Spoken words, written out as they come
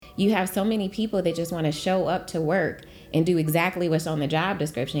you have so many people that just want to show up to work and do exactly what's on the job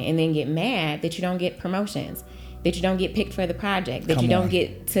description and then get mad that you don't get promotions, that you don't get picked for the project, that you don't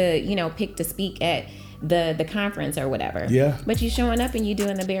get to, pick to speak at the conference or whatever. Yeah. But you showing up and you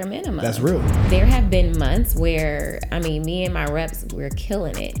doing the bare minimum. That's real. There have been months where, me and my reps, we're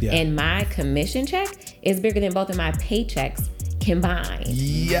killing it. Yeah. And my commission check is bigger than both of my paychecks combined.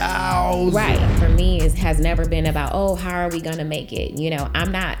 Yows. Right. For me, it has never been about, how are we going to make it?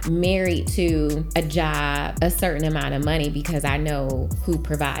 I'm not married to a job, a certain amount of money, because I know who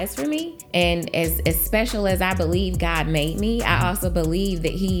provides for me. And as special as I believe God made me, I also believe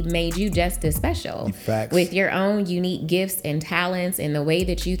that he made you just as special. Facts. With your own unique gifts and talents and the way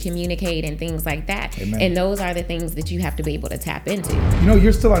that you communicate and things like that. Amen. And those are the things that you have to be able to tap into.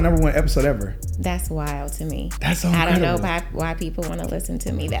 You're still our #1 episode ever. That's wild to me. That's so I incredible. don't know why people want to listen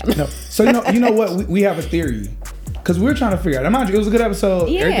to me that much. No. So you know what? We have a theory. Because we were trying to figure out. Mind you, it was a good episode.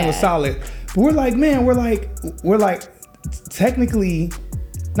 Yeah. Everything was solid. But we're like, man, we're like technically,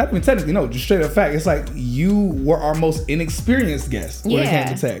 not even technically, no, just straight up fact. It's like you were our most inexperienced guest when it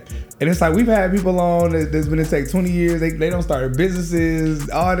came to tech. And it's like we've had people on that's been in tech 20 years. They don't start businesses,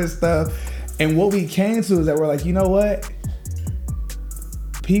 all this stuff. And what we came to is that we're like, you know what?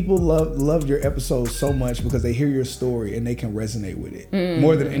 People love your episodes so much because they hear your story and they can resonate with it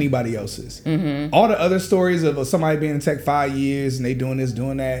more than anybody else's. Mm-hmm. All the other stories of somebody being in tech 5 years and they doing this,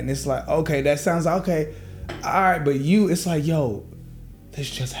 doing that, and it's like, okay, that sounds okay. All right, but it's like, yo, this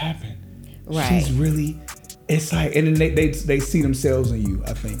just happened. Right. She's really, it's like, and then they see themselves in you,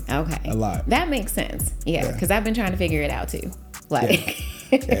 I think. Okay. A lot. That makes sense. Yeah, because I've been trying to figure it out too.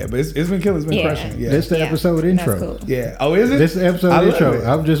 Yeah, but it's been killing. It's been crushing. Yeah. This the episode intro. Cool. Yeah. Oh, is it? This the episode intro.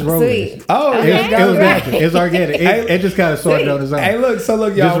 I'm just rolling. Sweet. Oh, Okay, yeah. It was right. natural. It's organic. It just kind of sorted on its own. Hey, look, Just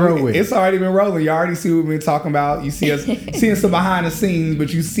y'all. roll with it. It's already been rolling. Y'all already see what we've been talking about. You see us seeing some behind the scenes,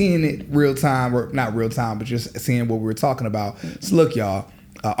 but you seeing it real time, or not real time, but just seeing what we were talking about. So look, y'all.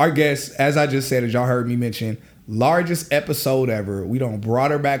 Our guest, as I just said, as y'all heard me mention, largest episode ever. We don't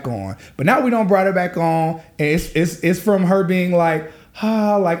brought her back on, but now we don't brought her back on, and it's from her being like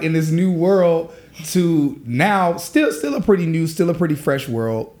in this new world to now still a pretty fresh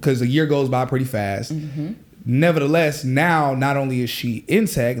world, because a year goes by pretty fast. Mm-hmm. Nevertheless, now not only is she in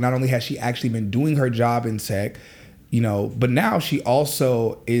tech, not only has she actually been doing her job in tech, but now she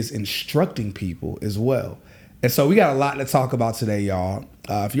also is instructing people as well. And so we got a lot to talk about today, y'all.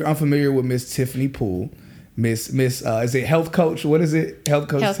 If you're unfamiliar with Miss Tiffany Poole, Miss is it health coach? What is it? Health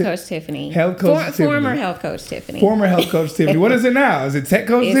coach Tiffany. Health coach Tiffany. Former health coach Tiffany. Former health coach Tiffany. What is it now? Is it tech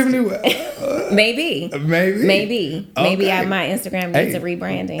coach Tiffany? Maybe. Okay. My Instagram needs a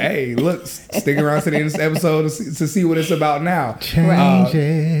rebranding. Hey, look, stick around to the end of this episode to see what it's about now.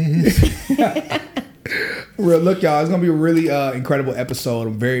 Changes. Look, y'all, it's gonna be a really incredible episode.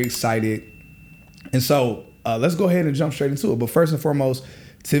 I'm very excited, and so let's go ahead and jump straight into it. But first and foremost,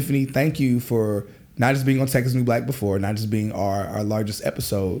 Tiffany, thank you for not just being on Tech is New Black before, not just being our largest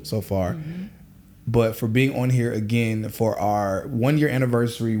episode so far, but for being on here again for our 1 year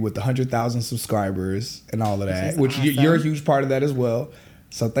anniversary with 100,000 subscribers and all of that, which awesome. You're a huge part of that as well.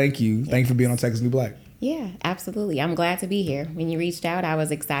 So thank you. Yes. Thank you for being on Tech is New Black. Yeah, absolutely. I'm glad to be here. When you reached out, I was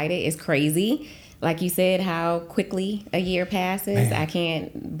excited. It's crazy. Like you said, how quickly a year passes. Man. I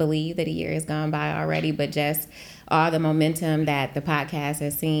can't believe that a year has gone by already, but just all the momentum that the podcast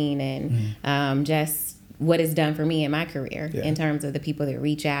has seen and just what it's done for me in my career in terms of the people that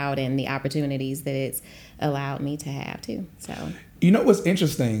reach out and the opportunities that it's allowed me to have too. So, you know what's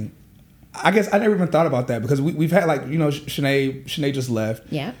interesting? I guess I never even thought about that, because we've had Shanae just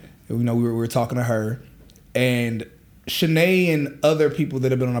left. Yeah. We were talking to her, and Shanae and other people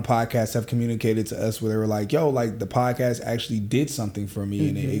that have been on the podcast have communicated to us where they were like, yo, like the podcast actually did something for me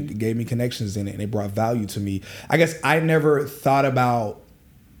and it gave me connections in it and it brought value to me. I guess I never thought about,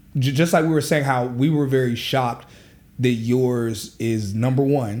 just like we were saying, how we were very shocked that yours is number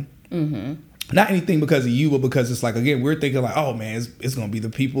one. Mm-hmm. Not anything because of you, but because it's like, again, we're thinking like, oh man, it's going to be the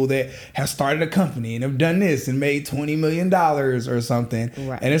people that have started a company and have done this and made $20 million or something.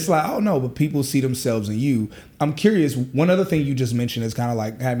 Right. And it's like, oh no, but people see themselves in you. I'm curious. One other thing you just mentioned is kind of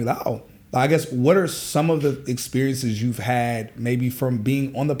like had me like, oh, I guess what are some of the experiences you've had maybe from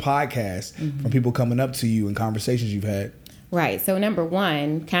being on the podcast, from people coming up to you and conversations you've had? Right. So number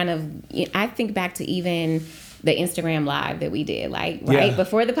one, I think back to even the Instagram live that we did,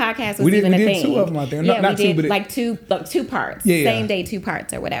 before the podcast was even a thing. We did 2 of them out there. Yeah, not we two, did but two parts. Yeah, same day, 2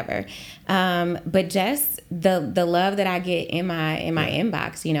 parts or whatever. But just the love that I get in my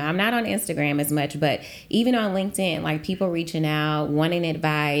inbox. I'm not on Instagram as much, but even on LinkedIn, like people reaching out, wanting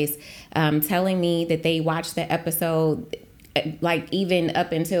advice, telling me that they watched the episode. like even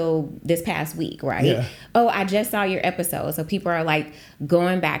up until this past week, right? Yeah. Oh, I just saw your episode. So people are like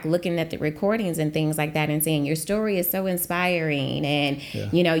going back, looking at the recordings and things like that and saying your story is so inspiring. And,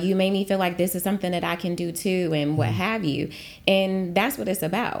 you know, you made me feel like this is something that I can do too and what have you. And that's what it's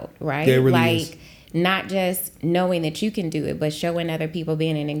about, right? Yeah, it really like, is. Not just knowing that you can do it, but showing other people,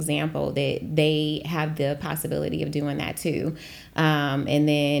 being an example that they have the possibility of doing that too. And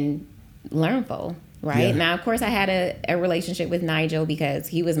then learn full. Right. Yeah. Now, of course, I had a relationship with Nigel because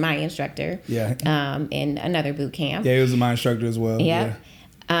he was my instructor. Yeah. In another boot camp. Yeah, he was my instructor as well. Yep.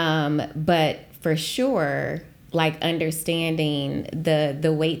 Yeah. But for sure, like understanding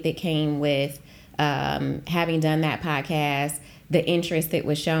the weight that came with having done that podcast, the interest that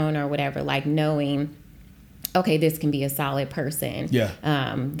was shown or whatever, like knowing, okay, this can be a solid person. Yeah.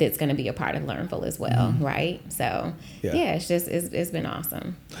 That's going to be a part of Learnful as well, right? So, yeah, it's been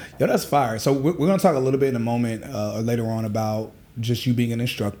awesome. Yeah, that's fire. So we're going to talk a little bit in a moment or later on about just you being an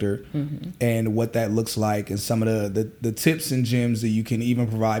instructor and what that looks like and some of the tips and gems that you can even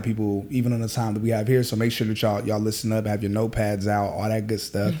provide people even on the time that we have here. So make sure that y'all listen up, have your notepads out, all that good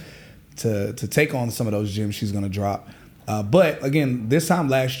stuff to take on some of those gems she's going to drop. But again, this time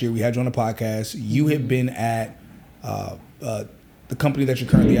last year, we had you on the podcast. You had been at the company that you're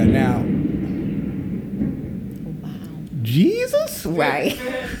currently at now. Wow. Jesus? Right.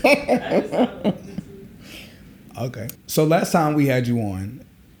 Okay. So last time we had you on,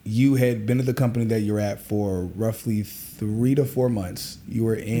 you had been at the company that you're at for roughly 3 to 4 months. You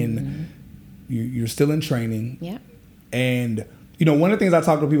were in, you're still in training. Yeah. And you know, one of the things I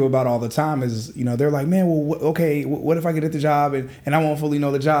talk to people about all the time is, you know, they're like, man, well, okay, what if I get at the job and I won't fully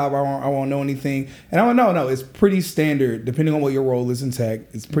know the job, I won't know anything. And I went, no, it's pretty standard, depending on what your role is in tech,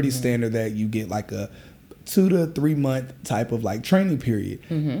 it's pretty standard that you get like a 2 to 3 month type of like training period.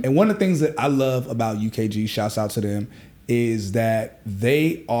 And one of the things that I love about UKG, shouts out to them, is that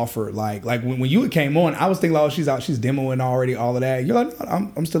they offer like when you came on, I was thinking, oh, she's demoing already, all of that. You're like,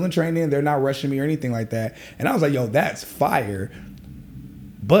 no, I'm still in training. They're not rushing me or anything like that. And I was like, yo, that's fire.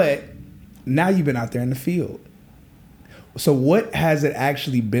 But now you've been out there in the field. So what has it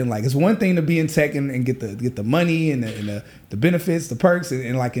actually been like? It's one thing to be in tech and get the money and the benefits, the perks,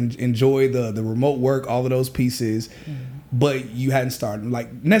 and like enjoy the remote work, all of those pieces. But you hadn't started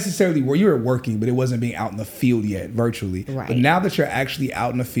like necessarily where you were working, but it wasn't being out in the field yet, virtually. Right. But now that you're actually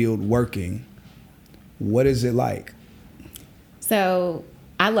out in the field working, what is it like? So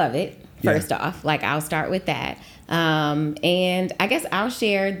I love it. First off, like I'll start with that. And I guess I'll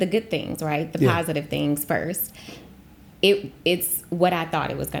share the good things, right? The positive things first. It's what I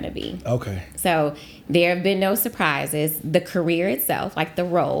thought it was going to be. Okay. So there have been no surprises. The career itself, like the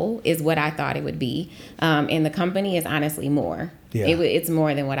role, is what I thought it would be. And the company is honestly more. Yeah. It's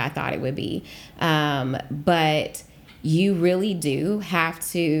more than what I thought it would be. But you really do have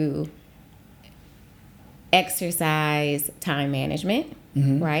to exercise time management.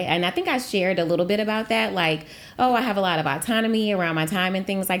 Right. And I think I shared a little bit about that. Like, oh, I have a lot of autonomy around my time and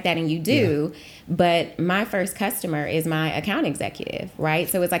things like that. And you do. But my first customer is my account executive. Right.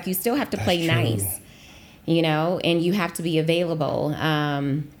 So it's like you still have to play nice, you know, and you have to be available,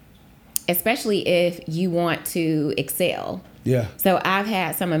 especially if you want to excel. Yeah. So I've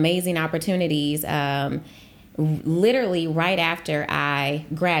had some amazing opportunities literally right after I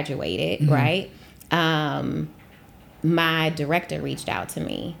graduated. Right. My director reached out to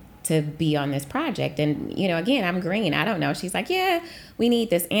me to be on this project. And, you know, again, I'm green. I don't know. She's like, yeah, we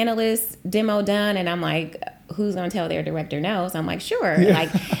need this analyst demo done. And I'm like, who's going to tell their director no? So I'm like, sure. Yeah. Like,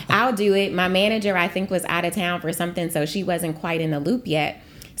 I'll do it. My manager, I think, was out of town for something. So she wasn't quite in the loop yet.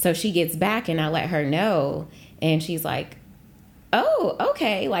 So she gets back and I let her know. And she's like, oh,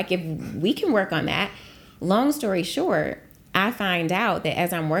 okay. Like, if we can work on that. Long story short, I find out that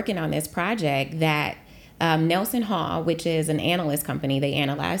as I'm working on this project that Nelson Hall, which is an analyst company, they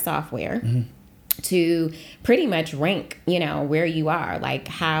analyze software to pretty much rank, you know, where you are. Like,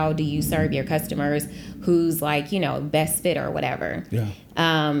 how do you serve your customers? Who's like, you know, best fit or whatever. Yeah.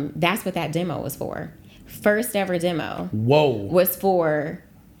 That's what that demo was for. First ever demo. Whoa. Was for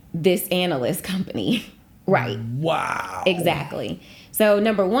this analyst company. Right. Wow. Exactly. So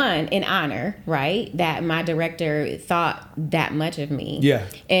number one, in honor, right, that my director thought that much of me. Yeah.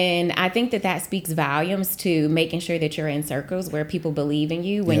 And I think that speaks volumes to making sure that you're in circles where people believe in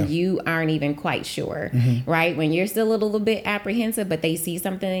you when you aren't even quite sure, right? When you're still a little bit apprehensive, but they see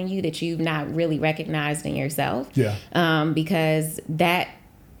something in you that you've not really recognized in yourself. Yeah. Because that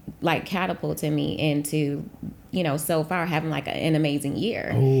like catapulted me into, you know, so far having like an amazing year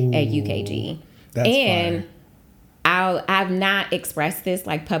at UKG. That's fire. I've not expressed this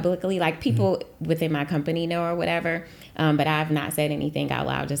like publicly, like people within my company know or whatever, But I've not said anything out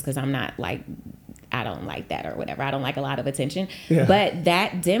loud just because I'm not like, I don't like that or whatever. I don't like a lot of attention. Yeah. But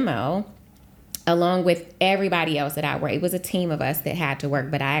that demo, along with everybody else that I work, it was a team of us that had to work,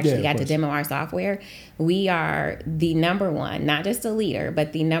 but I actually got to demo our software. We are the number one, not just a leader,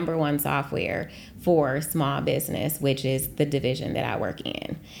 but the number one software for small business, which is the division that I work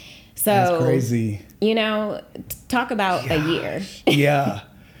in. So that's crazy. You know, talk about a year. Yeah.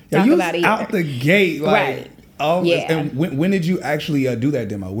 Talk you about a year. Out the gate. Like, right. Oh, yeah. And when did you actually do that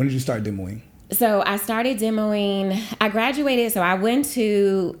demo? When did you start demoing? So I started demoing. I graduated. So I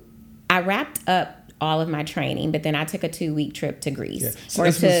wrapped up all of my training, but then I took a 2-week trip to Greece or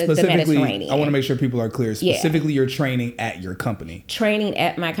to the Mediterranean. I want to make sure people are clear. Specifically, you're training at your company. Training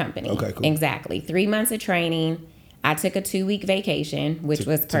at my company. Okay, cool. Exactly. 3 months of training. I took a 2-week vacation, which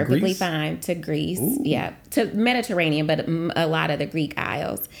was perfectly fine, to Greece. Ooh. Yeah, to Mediterranean, but a lot of the Greek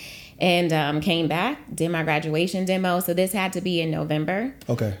Isles. And came back, did my graduation demo. So this had to be in November.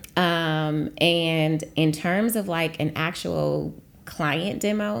 Okay. And in terms of like an actual client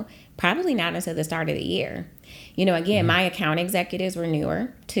demo, probably not until the start of the year. You know, again, my account executives were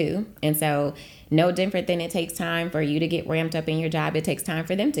newer too. And so no different than it takes time for you to get ramped up in your job, it takes time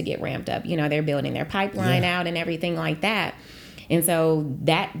for them to get ramped up. You know, they're building their pipeline out and everything like that. And so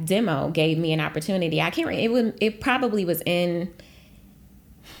that demo gave me an opportunity. It probably was in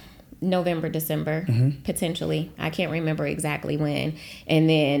November, December, potentially. I can't remember exactly when. And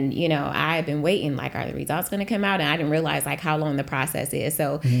then, you know, I've been waiting, like, are the results going to come out? And I didn't realize, like, how long the process is.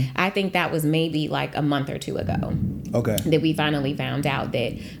 So I think that was maybe, like, a month or two ago. Okay. That we finally found out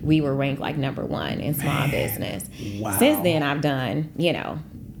that we were ranked, like, number one in small business. Wow. Since then, I've done, you know,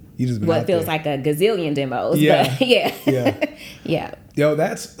 what feels like a gazillion demos. Yeah. But yeah. Yeah. Yo,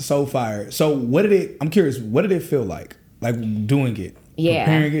 that's so fire. So I'm curious, what did it feel like doing it? Yeah.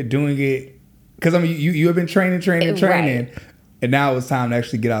 Preparing it, doing it. Because, I mean, you have been training. Right. And now it's time to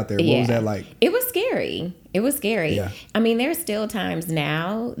actually get out there. What was that like? It was scary. Yeah. I mean, there's still times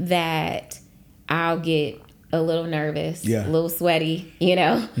now that I'll get a little nervous, a little sweaty, you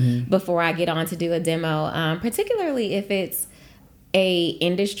know, before I get on to do a demo. Particularly if it's a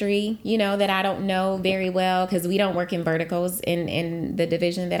industry, you know, that I don't know very well, because we don't work in verticals in the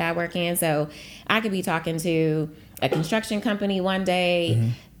division that I work in. So I could be talking to a construction company one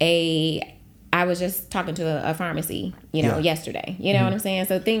day, I was just talking to a pharmacy, you know, yesterday, you know what I'm saying?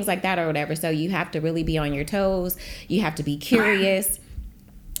 So things like that or whatever. So you have to really be on your toes. You have to be curious.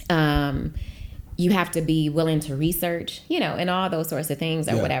 You have to be willing to research, you know, and all those sorts of things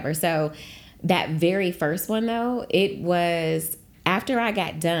or whatever. So that very first one, though, it was after I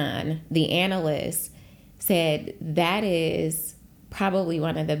got done, the analyst said, that is probably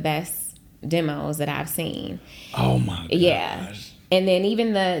one of the best demos that I've seen. Oh my gosh. Yeah. And then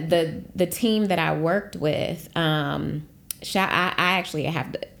even the team that I worked with, I actually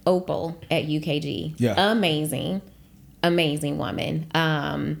have Opal at UKG. Yeah. Amazing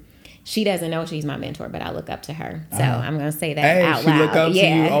woman. She doesn't know she's my mentor, but I look up to her. So I'm going to say that out loud. She look up to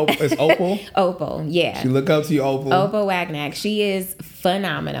you. It's Opal? Opal, yeah. She look up to you, Opal. Opal Wagnac. She is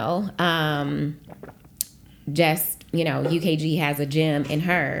phenomenal. Just, you know, UKG has a gem in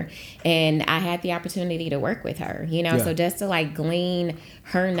her, and I had the opportunity to work with her, you know, so just to like glean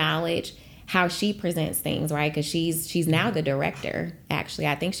her knowledge, how she presents things, right? Because she's now the director, actually.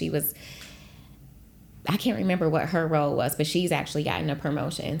 I think I can't remember what her role was, but she's actually gotten a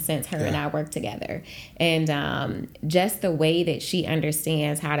promotion since her and I worked together. And just the way that she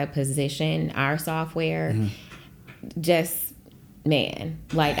understands how to position our software, just, man,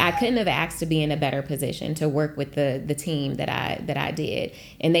 like I couldn't have asked to be in a better position to work with the team that I did.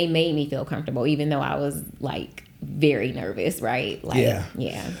 And they made me feel comfortable, even though I was like very nervous, right? Like,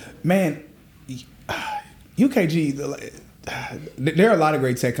 yeah. Man, UKG, there are a lot of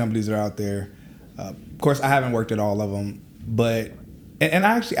great tech companies that are out there. Of course, I haven't worked at all of them, but and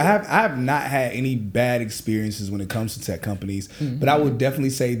I have not had any bad experiences when it comes to tech companies. But I would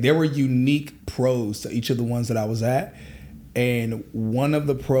definitely say there were unique pros to each of the ones that I was at. And one of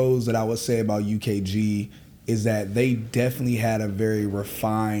the pros that I would say about UKG is that they definitely had a very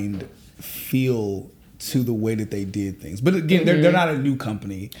refined feel to the way that they did things. But again, they're not a new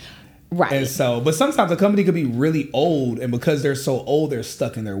company. Right. And so, but sometimes a company could be really old, and because they're so old, they're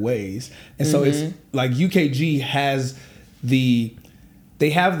stuck in their ways. And so it's like UKG has they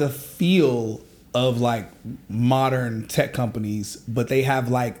have the feel of like modern tech companies, but they have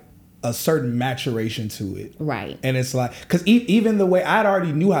like a certain maturation to it. Right. And it's like, because even the way I'd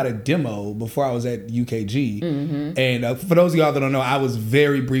already knew how to demo before I was at UKG. Mm-hmm. And for those of y'all that don't know, I was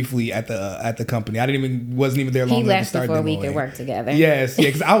very briefly at the company. Wasn't even there long enough to start demoing. He left before we could work together. Yes, yeah,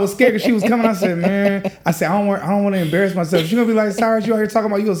 because I was scared because she was coming. I said, man, I don't want to embarrass myself. She's gonna be like, Cyrus, you out here talking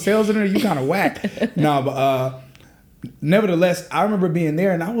about you a sales engineer? You kind of whack. No, but nevertheless, I remember being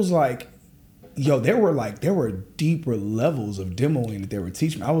there and I was like, yo, there were deeper levels of demoing that they were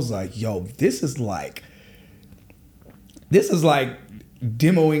teaching me. I was like, yo, this is like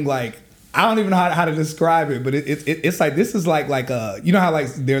demoing, like, I don't even know how to describe it, but it's like, this is like a, you know how like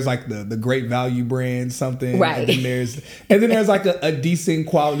there's like the great value brand something, right? And then there's like a decent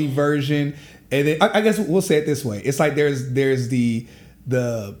quality version, and then I guess we'll say it this way: it's like there's the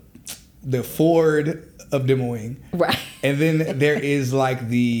Ford of demoing, right? And then there is like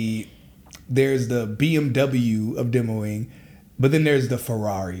there's the BMW of demoing, but then there's the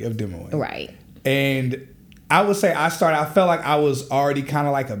Ferrari of demoing. Right. And I would say I felt like I was already kind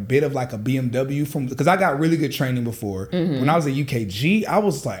of like a bit of like a BMW because I got really good training before. Mm-hmm. When I was at UKG, I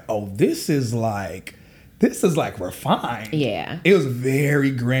was like, oh, this is like refined. Yeah. It was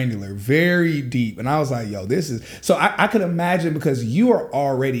very granular, very deep. And I was like, yo, this is, so I could imagine because you are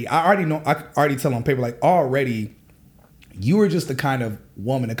already, I already tell on paper, like already, you were just the kind of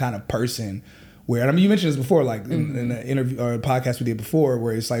woman, the kind of person where, I mean, you mentioned this before, like in the interview or podcast we did before,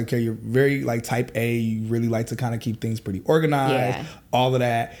 where it's like, okay, you're very like type A, you really like to kind of keep things pretty organized, all of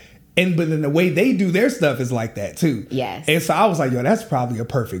that. But then the way they do their stuff is like that too. Yes. And so I was like, yo, that's probably a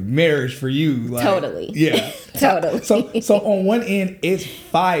perfect marriage for you. Like, totally. Yeah. Totally. So on one end, it's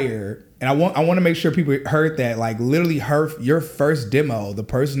fire. And I want to make sure people heard that, like literally your first demo, the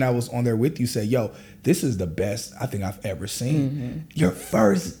person that was on there with you said, yo, this is the best I think I've ever seen. Mm-hmm. Your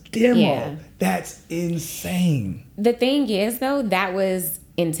first demo. Yeah. That's insane. The thing is, though, that was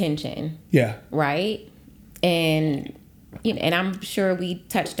intention. Yeah. Right? And I'm sure we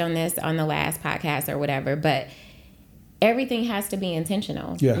touched on this on the last podcast or whatever, but everything has to be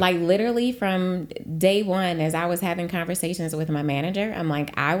intentional. Yeah. Like literally from day one, as I was having conversations with my manager, I'm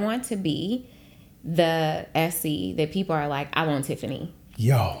like, I want to be the SC that people are like, I want Tiffany.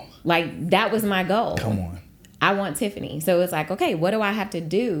 Yo. Like that was my goal. Come on. I want Tiffany. So it's like, okay, what do I have to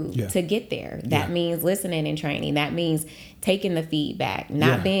do to get there? That means listening and training. That means taking the feedback,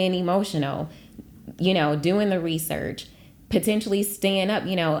 not being emotional, doing the research, potentially staying up.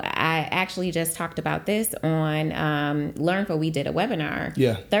 I actually just talked about this on Learnful. We did a webinar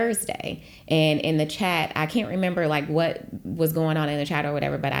Thursday. And in the chat, I can't remember like what was going on in the chat or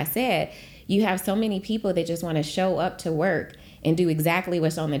whatever, but I said, you have so many people that just want to show up to work and do exactly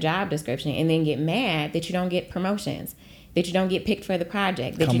what's on the job description and then get mad that you don't get promotions, that you don't get picked for the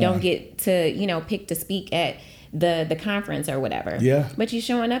project, that don't get to, pick to speak at the conference or whatever. Yeah. But you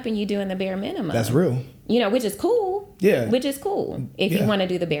showing up and you doing the bare minimum. That's real. Which is cool. Yeah. Which is cool if you want to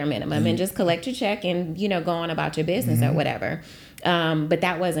do the bare minimum and just collect your check and, go on about your business or whatever. But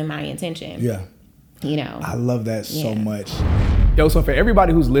that wasn't my intention. Yeah. I love that so much. Yo, so for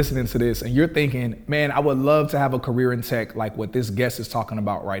everybody who's listening to this and you're thinking, man, I would love to have a career in tech like what this guest is talking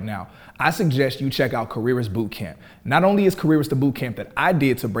about right now, I suggest you check out Careerist Bootcamp. Not only is Careerist the bootcamp that I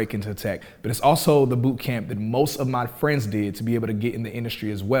did to break into tech, but it's also the bootcamp that most of my friends did to be able to get in the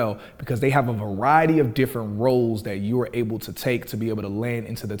industry as well, because they have a variety of different roles that you are able to take to be able to land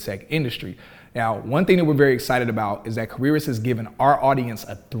into the tech industry. Now, one thing that we're very excited about is that Careerist has given our audience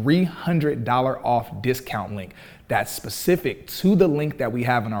a $300 off discount link that's specific to the link that we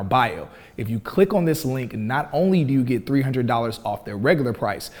have in our bio. If you click on this link, not only do you get $300 off their regular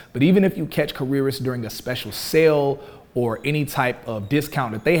price, but even if you catch Careerist during a special sale or any type of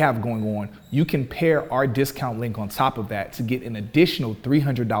discount that they have going on, you can pair our discount link on top of that to get an additional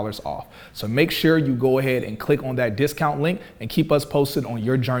 $300 off. So make sure you go ahead and click on that discount link and keep us posted on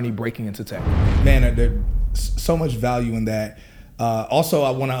your journey breaking into tech. Man, there's so much value in that. Also,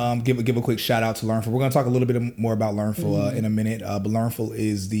 I want to give a quick shout out to Learnful. We're going to talk a little bit more about Learnful in a minute. But Learnful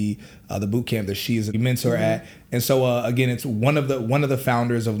is the boot camp that she is a mentor at. And so again, it's one of the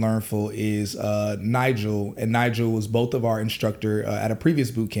founders of Learnful is Nigel, and Nigel was both of our instructor at a previous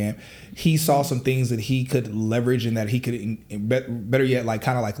boot camp. He saw some things that he could leverage and that he could better yet like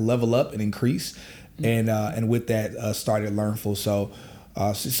kind of like level up and increase, and with that started Learnful. So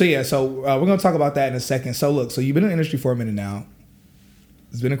we're going to talk about that in a second. So look, so you've been in the industry for a minute now.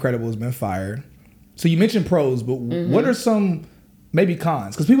 It's been incredible. It's been fired. So you mentioned pros, but what are some maybe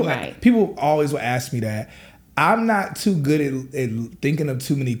cons? Because people always will ask me that. I'm not too good at thinking of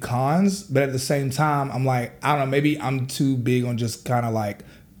too many cons, but at the same time, I'm like, I don't know, maybe I'm too big on just kind of like,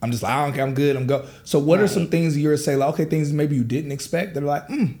 I'm just like, I don't care, I'm good, I'm go. So what are some things you're saying, like, okay, things maybe you didn't expect that are like,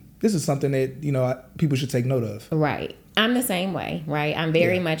 this is something that, you know, people should take note of. Right. I'm the same way, right? I'm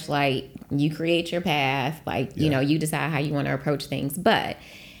very much like, you create your path, like, you know, you decide how you want to approach things. But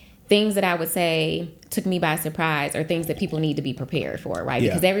things that I would say took me by surprise are things that people need to be prepared for, right?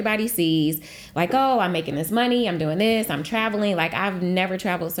 Because everybody sees like, oh, I'm making this money, I'm doing this, I'm traveling. Like, I've never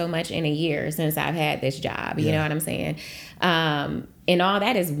traveled so much in a year since I've had this job. You know what I'm saying? And all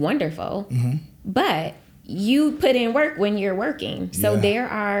that is wonderful. But you put in work when you're working. So there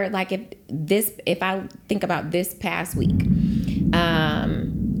are like, if I think about this past week,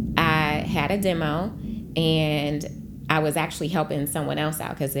 I had a demo and I was actually helping someone else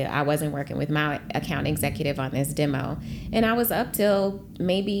out because I wasn't working with my account executive on this demo. And I was up till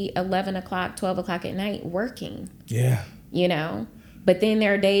maybe 11 o'clock, 12 o'clock at night working. Yeah. You know? But then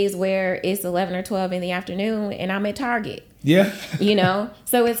there are days where it's 11 or 12 in the afternoon and I'm at Target. Yeah. You know?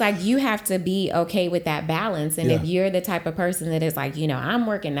 So it's like, you have to be okay with that balance. And if you're the type of person that is like, you know, I'm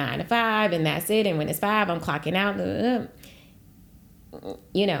working 9 to 5 and that's it. And when it's 5, I'm clocking out.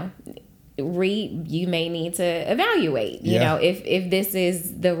 You know, you may need to evaluate, you know, if this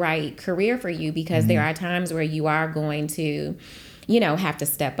is the right career for you, because there are times where you are going to, you know, have to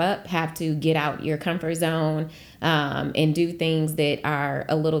step up, have to get out your comfort zone, and do things that are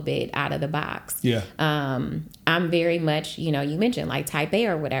a little bit out of the box. Yeah. I'm very much, you know, you mentioned like type A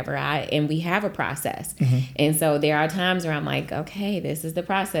or whatever, and we have a process. And so there are times where I'm like, okay, this is the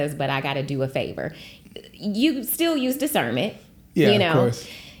process, but I got to do a favor. You still use discernment, you know. Of course.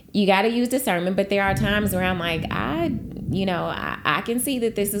 You got to use discernment, but there are times where I'm like, I can see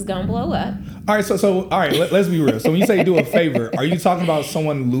that this is going to blow up. All right. So all right, let's be real. So when you say do a favor, are you talking about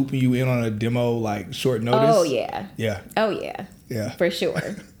someone looping you in on a demo, like short notice? Oh, yeah. Yeah. Oh, yeah. Yeah. For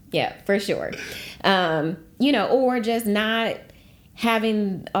sure. Yeah, for sure. You know, or just not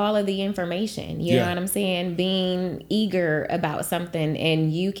having all of the information, you know what I'm saying? Being eager about something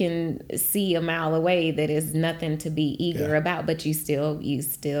and you can see a mile away that is nothing to be eager about, but you still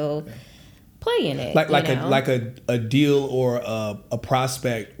play in it. Like a deal or a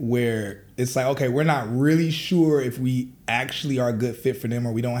prospect where it's like, okay, we're not really sure if we actually are a good fit for them,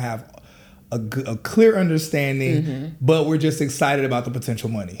 or we don't have a clear understanding, but we're just excited about the potential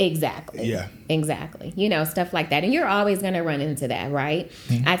money. Exactly. Yeah. Exactly. You know, stuff like that. And you're always going to run into that, right?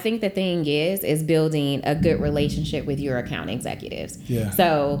 I think the thing is building a good relationship with your account executives. Yeah.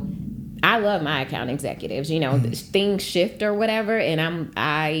 So I love my account executives, you know, things shift or whatever. And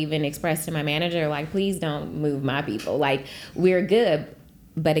I even expressed to my manager, like, please don't move my people. Like, we're good.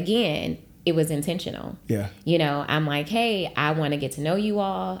 But again, it was intentional. Yeah. You know, I'm like, hey, I want to get to know you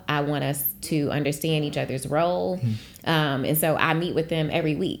all. I want us to understand each other's role. And so I meet with them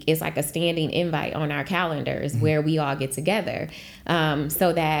every week. It's like a standing invite on our calendars where we all get together,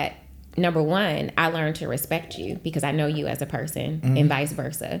 so that, number one, I learn to respect you because I know you as a person, and vice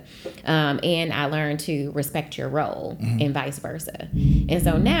versa. And I learn to respect your role, and vice versa. And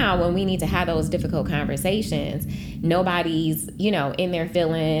so now when we need to have those difficult conversations, nobody's, you know, in their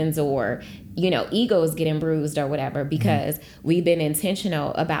feelings or, you know, egos getting bruised or whatever, because we've been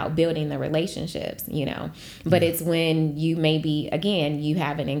intentional about building the relationships, you know. But it's when you maybe, again, you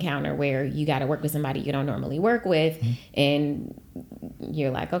have an encounter where you got to work with somebody you don't normally work with, and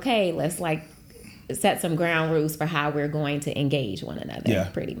you're like, okay, let's like set some ground rules for how we're going to engage one another,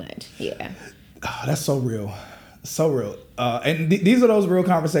 pretty much. Yeah. Oh, that's so real. So real. And these are those real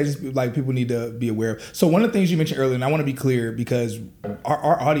conversations like people need to be aware of. So one of the things you mentioned earlier, and I want to be clear because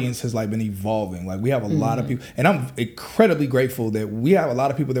our audience has like been evolving. Like we have a lot of people, and I'm incredibly grateful that we have a lot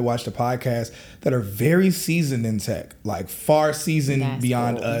of people that watch the podcast that are very seasoned in tech, like far seasoned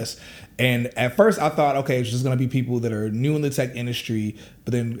beyond us. And at first I thought, okay, it's just going to be people that are new in the tech industry.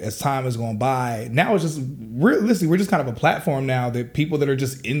 But then as time is going by, now it's just realistically, we're just kind of a platform now that people that are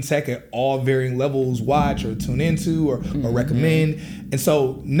just in tech at all varying levels watch or tune into or recommend. And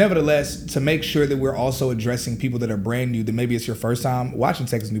so nevertheless, to make sure that we're also addressing people that are brand new, that maybe it's your first time watching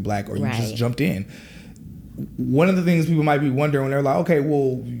Tech is the New Black, or you just jumped in. One of the things people might be wondering when they're like, okay,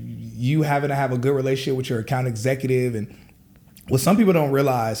 well, you having to have a good relationship with your account executive, and what some people don't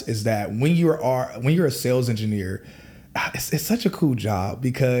realize is that when you're a sales engineer, it's such a cool job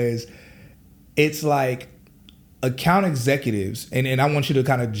because it's like account executives, and I want you to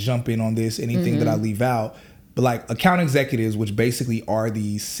kind of jump in on this, anything that I leave out, but like account executives, which basically are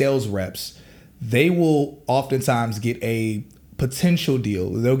the sales reps, they will oftentimes get a potential deal.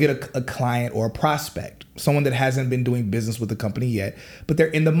 They'll get a client or a prospect, someone that hasn't been doing business with the company yet, but they're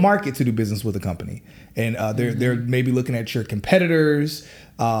in the market to do business with the company. And they're maybe looking at your competitors.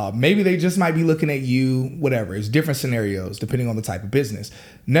 Maybe they just might be looking at you, whatever. It's different scenarios depending on the type of business.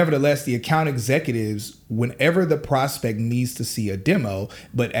 Nevertheless, the account executives, whenever the prospect needs to see a demo,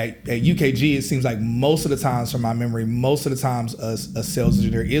 but at UKG, it seems like most of the times, from my memory, most of the times a sales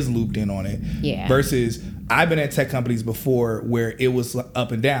engineer is looped in on it. Yeah. Versus I've been at tech companies before where it was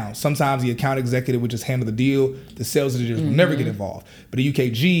up and down. Sometimes the account executive would just handle the deal. The sales engineers would never get involved. But at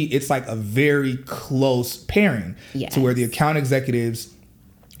UKG, it's like a very close pairing to where the account executives,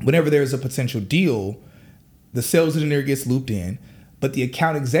 whenever there's a potential deal, the sales engineer gets looped in, but the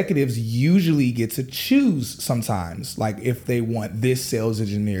account executives usually get to choose sometimes, like if they want this sales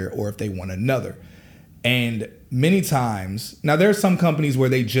engineer or if they want another. And many times, now there are some companies where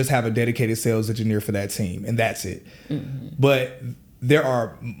they just have a dedicated sales engineer for that team and that's it. But there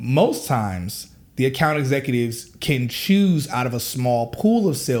are most times the account executives can choose out of a small pool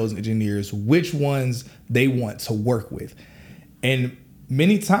of sales engineers which ones they want to work with. And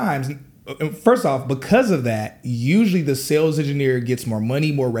many times, first off, because of that, usually the sales engineer gets more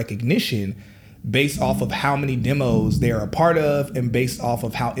money, more recognition based off of how many demos they are a part of and based off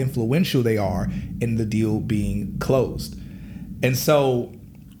of how influential they are in the deal being closed. And so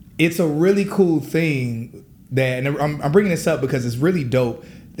it's a really cool thing that, and I'm bringing this up because it's really dope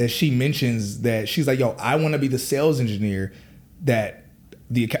that she mentions that she's like, yo, I want to be the sales engineer that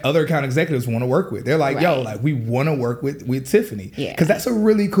the other account executives want to work with. They're like, yo, like we want to work with Tiffany. Yeah. Because that's a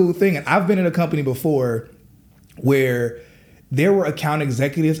really cool thing. And I've been in a company before where there were account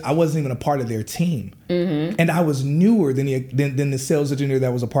executives, I wasn't even a part of their team. And I was newer than the sales engineer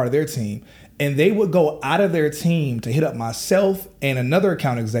that was a part of their team. And they would go out of their team to hit up myself and another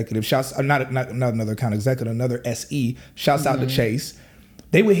account executive, not another account executive, another SE, shouts out to Chase.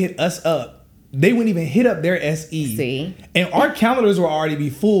 They would hit us up. They wouldn't even hit up their SE. See? And our calendars would already be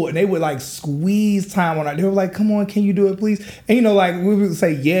full and they would like squeeze time on it. They were like, come on, can you do it, please? And like we would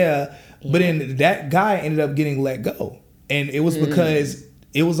say, yeah. But then that guy ended up getting let go. And it was because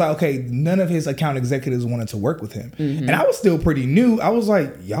it was like, okay, none of his account executives wanted to work with him. And I was still pretty new. I was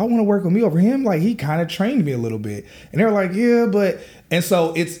like, y'all want to work with me over him? Like, he kind of trained me a little bit. And they were like, yeah, but... And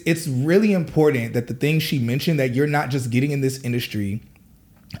so it's really important that the things she mentioned, that you're not just getting in this industry.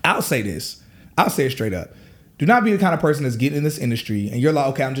 I'll say this. I'll say it straight up. Do not be the kind of person that's getting in this industry and you're like,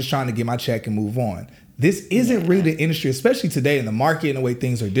 okay, I'm just trying to get my check and move on. This isn't really the industry, especially today in the market and the way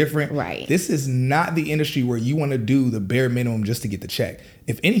things are different. Right. This is not the industry where you want to do the bare minimum just to get the check.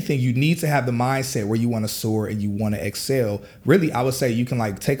 If anything, you need to have the mindset where you want to soar and you want to excel. Really, I would say you can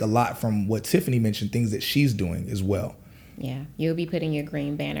like take a lot from what Tiffany mentioned, things that she's doing as well. Yeah, you'll be putting your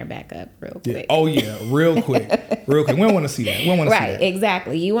green banner back up real quick. Yeah. Oh yeah, real quick. We don't want to see that. We don't want to see that. Right,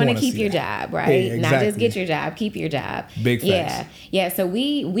 exactly. You want to keep your job, right? Yeah, exactly. Not just get your job, keep your job. Big facts. Yeah. So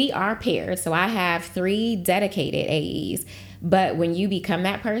we are paired. So I have 3 dedicated AEs. But when you become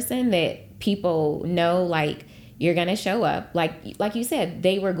that person that people know, like you're gonna show up, like you said,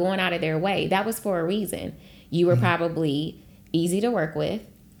 they were going out of their way. That was for a reason. You were probably easy to work with,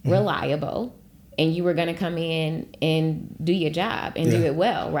 reliable. And you were going to come in and do your job and do it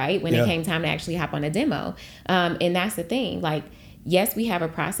well, right? When it came time to actually hop on a demo. And that's the thing. Like, yes, we have a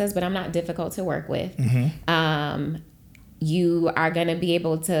process, but I'm not difficult to work with. You are going to be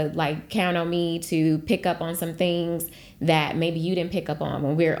able to like count on me to pick up on some things that maybe you didn't pick up on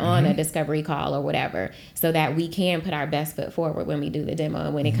when we're on a discovery call or whatever, so that we can put our best foot forward when we do the demo.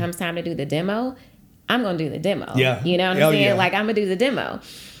 And when it comes time to do the demo, I'm going to do the demo. Yeah. You know what I'm saying? Like, I'm going to do the demo.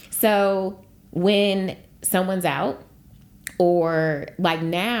 So when someone's out, or like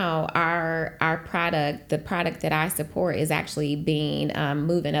now our product, the product that I support is actually being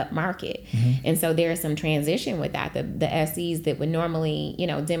moving up market. And so there's some transition with that. The SEs that would normally,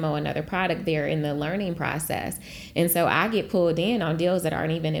 demo another product, they're in the learning process. And so I get pulled in on deals that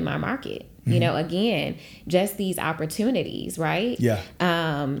aren't even in my market. Again, just these opportunities, right? Yeah.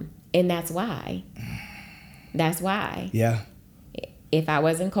 And that's why. Yeah. If I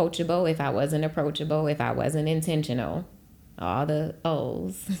wasn't coachable, if I wasn't approachable, if I wasn't intentional, all the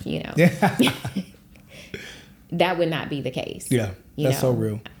O's, that would not be the case. Yeah, that's so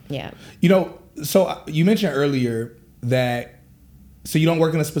real. Yeah. So you mentioned earlier that, so you don't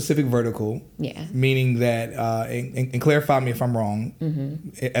work in a specific vertical. Yeah. Meaning that, and clarify me if I'm wrong,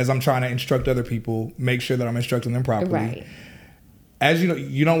 as I'm trying to instruct other people, make sure that I'm instructing them properly. Right. as you know,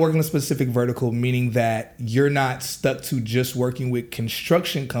 you don't work in a specific vertical, meaning that you're not stuck to just working with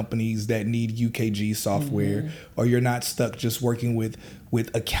construction companies that need UKG software, or you're not stuck just working with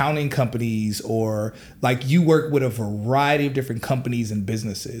accounting companies, or like you work with a variety of different companies and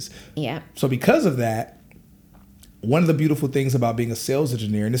businesses. Yeah. So because of that, one of the beautiful things about being a sales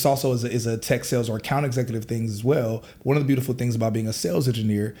engineer, and this also is a tech sales or account executive thing as well. One of the beautiful things about being a sales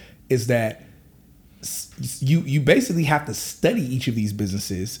engineer is that you basically have to study each of these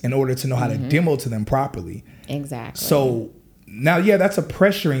businesses in order to know how to demo to them properly. Exactly. So now, yeah, that's a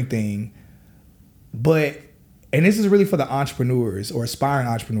pressuring thing, but, and this is really for the entrepreneurs or aspiring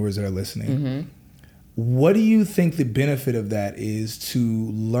entrepreneurs that are listening. What do you think the benefit of that is to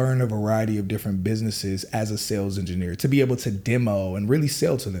learn a variety of different businesses as a sales engineer, to be able to demo and really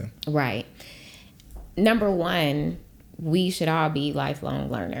sell to them? Right. Number one, we should all be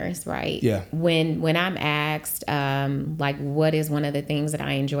lifelong learners, right? Yeah. When I'm asked, like, what is one of the things that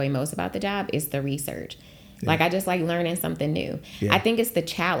I enjoy most about the job, is the research. Yeah. Like, I just like learning something new. Yeah. I think it's the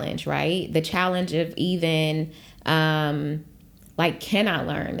challenge, right? The challenge of even, like, can I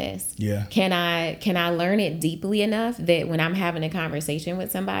learn this? Yeah. Can I learn it deeply enough that when I'm having a conversation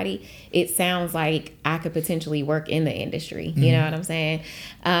with somebody, it sounds like I could potentially work in the industry. You know what I'm saying?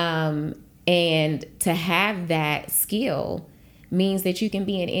 And to have that skill means that you can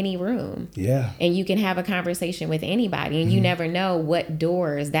be in any room. Yeah. And you can have a conversation with anybody, and you never know what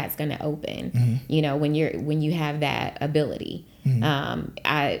doors that's going to open. You know, when you have that ability.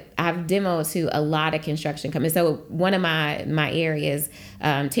 I've demoed to a lot of construction companies. So one of my areas,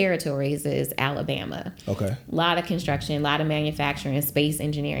 territories, is Alabama. Okay. A lot of construction, a lot of manufacturing, space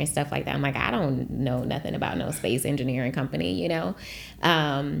engineering, stuff like that. I'm like, I don't know nothing about no space engineering company, you know?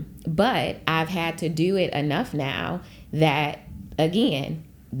 But I've had to do it enough now that, again,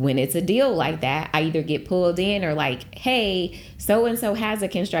 when it's a deal like that, I either get pulled in, or like, hey, so-and-so has a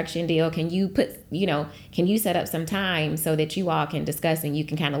construction deal. Can you can you set up some time so that you all can discuss, and you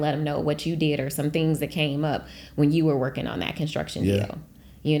can kind of let them know what you did or some things that came up when you were working on that construction deal,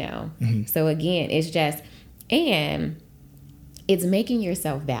 you know? So again, it's just, and it's making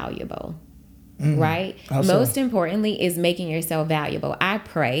yourself valuable, right? Most importantly is making yourself valuable. I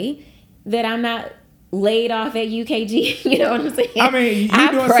pray that I'm not laid off at UKG, you know what I'm saying? I mean,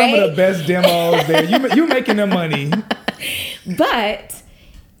 you're doing some of the best demos there. You making the money. But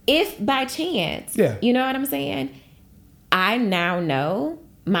if by chance, you know what I'm saying, I now know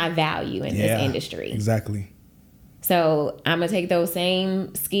my value in this industry. Exactly. So I'm going to take those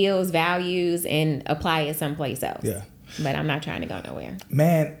same skills, values, and apply it someplace else. Yeah. But I'm not trying to go nowhere.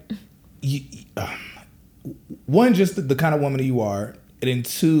 Man, one, just the kind of woman you are, and then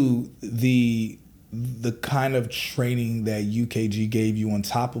two, the kind of training that UKG gave you on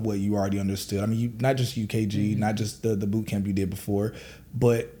top of what you already understood. I mean, you, not just UKG, not just the boot camp you did before,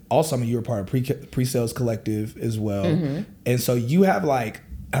 but also, I mean, you were part of pre-sales collective as well. And so you have like,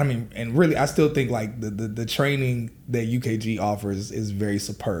 I mean, and really, I still think like the training that UKG offers is very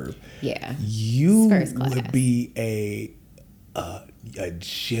superb. Yeah. You would be a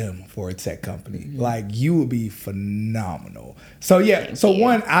gem for a tech company. Like, you would be phenomenal. So yeah,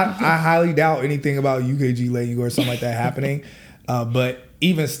 one, I highly doubt anything about UKG letting you go or something like that happening. But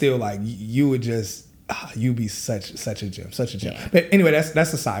even still, like, you would just, you'd be such a gem, such a gem. Yeah. But anyway, that's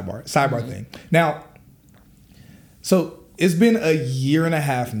a sidebar thing. Now, so it's been a year and a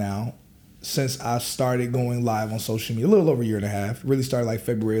half now since I started going live on social media, a little over a year and a half. Really started like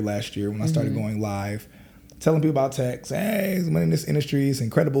February last year when I started going live, telling people about tech, saying, hey, I'm in this industry, it's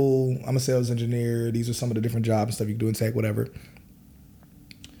incredible. I'm a sales engineer. These are some of the different jobs and stuff you can do in tech, whatever.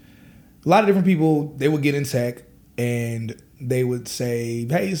 A lot of different people, they would get in tech and they would say,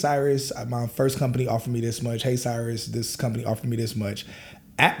 hey, Cyrus, my first company offered me this much. Hey, Cyrus, this company offered me this much.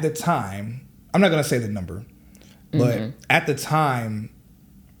 At the time, I'm not going to say the number, but at the time,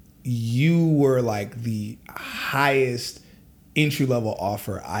 you were like the highest entry-level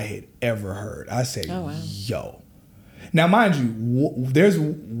offer I had ever heard. I said, yo. Now, mind you, there's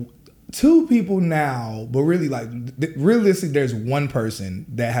two people now, but really, like, realistically, there's one person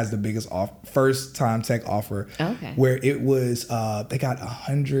that has the biggest first-time tech offer. Okay. Where it was, they got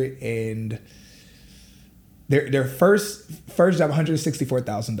 100 and their first job,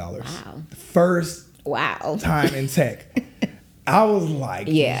 $164,000. Wow. First time in tech. I was like,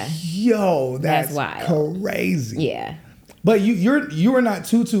 yo, that's crazy. Yeah. But you are not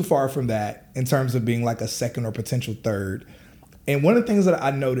too far from that in terms of being like a second or potential third. And one of the things that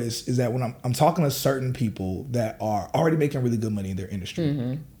I noticed is that when I'm talking to certain people that are already making really good money in their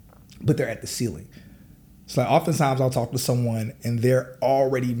industry, but they're at the ceiling. So like oftentimes I'll talk to someone and they're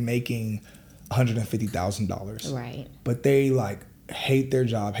already making $150,000. Right. But they like hate their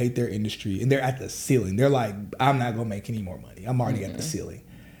job, hate their industry, and they're at the ceiling. They're like, I'm not gonna make any more money. I'm already at the ceiling.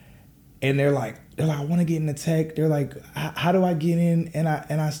 And they're like, I want to get into tech. They're like, how do I get in? And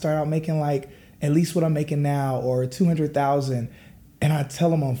I start out making like at least what I'm making now, or 200,000. And I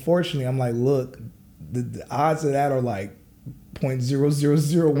tell them, unfortunately, I'm like, look, the odds of that are like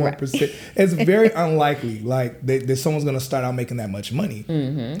 0.0001%. Right. It's very unlikely, like that someone's gonna start out making that much money.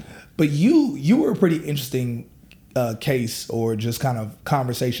 But you were a pretty interesting case, or just kind of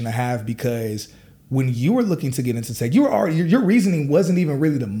conversation to have, because when you were looking to get into tech, you were already, your reasoning wasn't even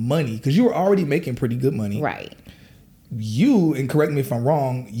really the money, because you were already making pretty good money. Right. You, and correct me if I'm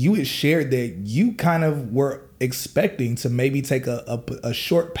wrong, you had shared that you kind of were expecting to maybe take a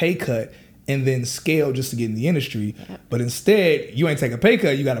short pay cut and then scale just to get in the industry. Yep. But instead, you ain't take a pay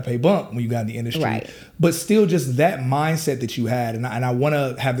cut, you got to pay bump when you got in the industry. Right. But still, just that mindset that you had, and I want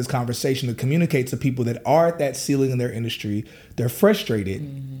to have this conversation to communicate to people that are at that ceiling in their industry. They're frustrated,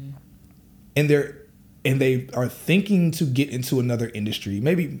 and they are thinking to get into another industry,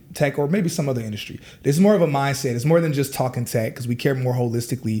 maybe tech or maybe some other industry. It's more of a mindset. It's more than just talking tech, because we care more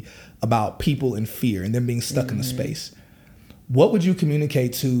holistically about people and fear and them being stuck in the space. What would you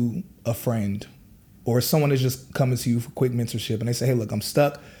communicate to a friend or someone that's just coming to you for quick mentorship, and they say, hey, look, I'm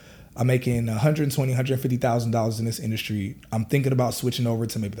stuck. I'm making $120,000, $150,000 in this industry. I'm thinking about switching over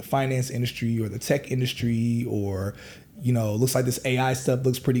to maybe the finance industry or the tech industry, or, you know, looks like this AI stuff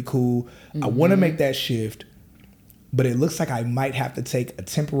looks pretty cool. I want to make that shift, but it looks like I might have to take a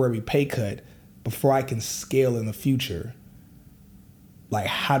temporary pay cut before I can scale in the future. Like,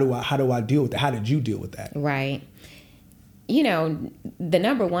 how do I deal with that? How did you deal with that? Right. You know, the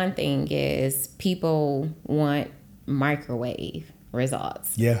number one thing is people want microwave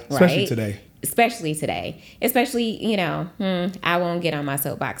results. Yeah, especially right? today. Especially, you know, I won't get on my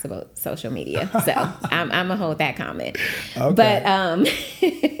soapbox about social media. So I'm going to hold that comment.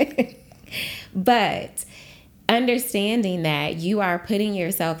 Okay. But understanding that you are putting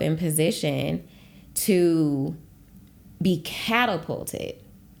yourself in position to be catapulted.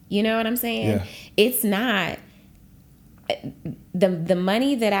 You know what I'm saying? Yeah. It's not the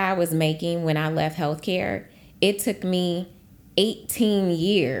money that I was making when I left healthcare. It took me 18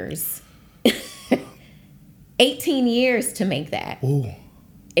 years. 18 years to make that. Ooh.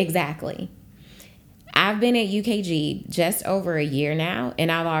 Exactly. I've been at UKG just over a year now,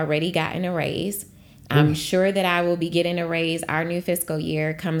 and I've already gotten a raise. I'm sure that I will be getting a raise. Our new fiscal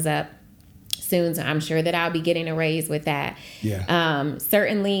year comes up soon, so I'm sure that I'll be getting a raise with that. Yeah.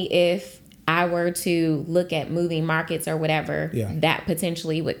 Certainly, if I were to look at moving markets or whatever, that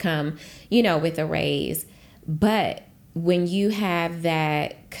potentially would come, you know, with a raise. But when you have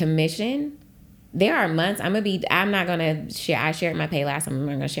that commission, there are months I'm not gonna share. I shared my pay last time. I'm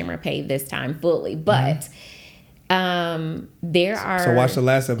not gonna share my pay this time fully, but there are. So watch the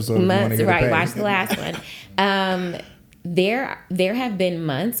last episode. Months, right? Watch the last one. There have been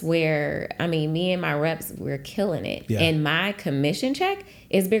months where, I mean, me and my reps, we're killing it, and my commission check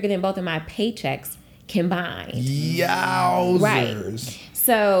is bigger than both of my paychecks combined. Yowzers! Right.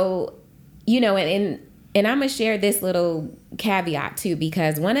 So, you know, and I'm gonna share this little caveat too,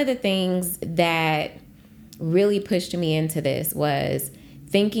 because one of the things that really pushed me into this was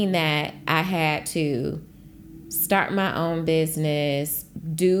thinking that I had to start my own business,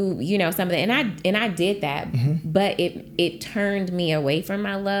 do, you know, something, and I did that, but it turned me away from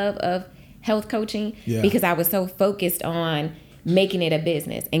my love of health coaching because I was so focused on making it a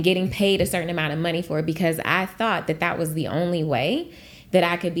business and getting paid a certain amount of money for it, because I thought that that was the only way that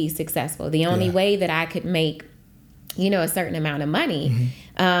I could be successful, the only way that I could make, you know, a certain amount of money.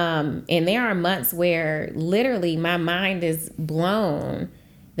 And there are months where literally my mind is blown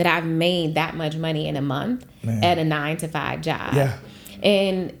that I've made that much money in a month at a 9-to-5 job. Yeah.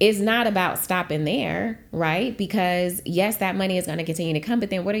 And it's not about stopping there, right? Because yes, that money is going to continue to come, but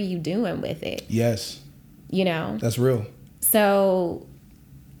then what are you doing with it? Yes. You know? That's real. So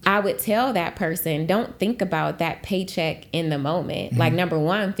I would tell that person, don't think about that paycheck in the moment. Like, number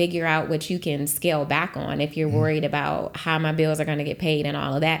one, figure out what you can scale back on if you're worried about how my bills are going to get paid and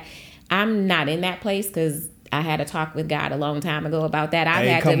all of that. I'm not in that place because I had a talk with God a long time ago about that. I've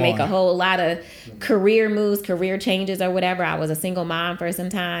had to make a whole lot of career moves, career changes or whatever. I was a single mom for some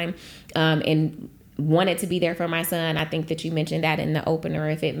time and wanted to be there for my son. I think that you mentioned that in the opener,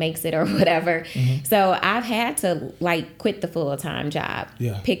 if it makes it or whatever. So I've had to like quit the full-time job,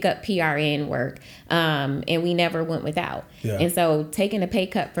 pick up PRN work, and we never went without. And so taking a pay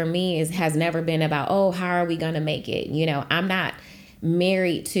cut for me has never been about, oh, how are we going to make it? You know, I'm not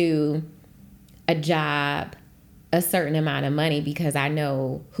married to a job, a certain amount of money, because I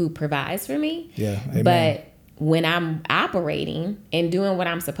know who provides for me. Amen. But when I'm operating and doing what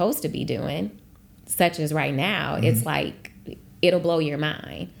I'm supposed to be doing, such as right now, it's like, it'll blow your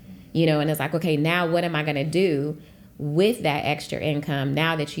mind, you know, and it's like, okay, now what am I going to do with that extra income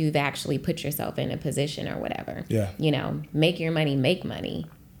now that you've actually put yourself in a position or whatever? Yeah. You know, make your money, make money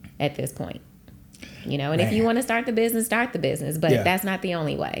at this point, you know, and if you want to start the business, but that's not the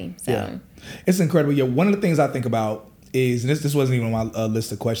only way. So it's incredible. Yeah. One of the things I think about is, and this wasn't even on my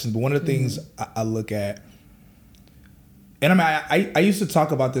list of questions, but one of the things I look at, and I used to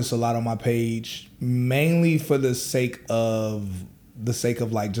talk about this a lot on my page, mainly for the sake of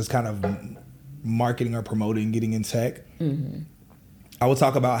like just kind of marketing or promoting getting in tech. I would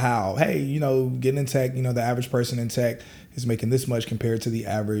talk about how, hey, you know, getting in tech, you know, the average person in tech is making this much compared to the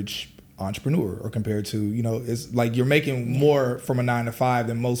average entrepreneur, or compared to, you know, it's like you're making more from a 9 to 5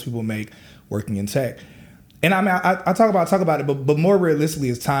 than most people make working in tech. And I mean, I talk about it, but more realistically,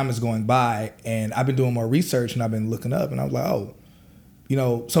 as time is going by, and I've been doing more research and I've been looking up, and I was like, oh, you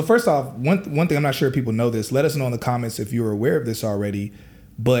know. So first off, one thing, I'm not sure if people know this. Let us know in the comments if you're aware of this already.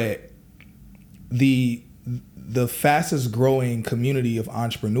 But the fastest growing community of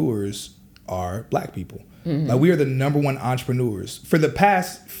entrepreneurs are Black people. Like, we are the number one entrepreneurs for the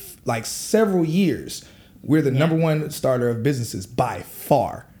past like several years. We're the number one starter of businesses by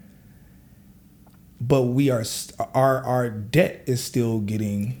far. But we are our debt is still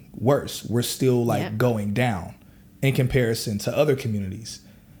getting worse. We're still like going down in comparison to other communities.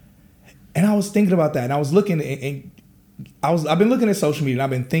 And I was thinking about that, and I was looking, and I've been looking at social media, and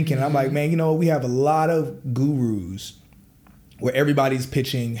I've been thinking, and I'm like, man, you know, we have a lot of gurus where everybody's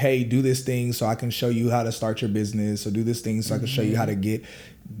pitching, hey, do this thing so I can show you how to start your business, or do this thing so I can show you how to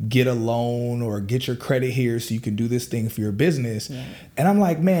get a loan, or get your credit here so you can do this thing for your business. And I'm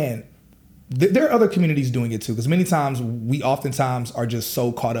like, man, there are other communities doing it too, because many times we oftentimes are just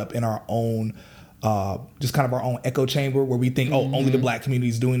so caught up in our own, just kind of our own echo chamber, where we think, oh, only the Black community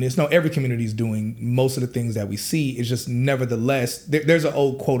is doing this. No, every community is doing most of the things that we see. It's just, nevertheless, there's an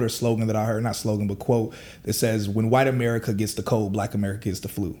old quote or slogan that I heard, not slogan, but quote, that says, when white America gets the cold, Black America gets the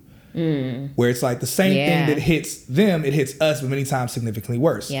flu. Where it's like the same thing that hits them, it hits us, but many times significantly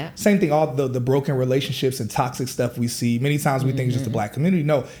worse. Same thing, all the broken relationships and toxic stuff we see, many times we think it's just the Black community.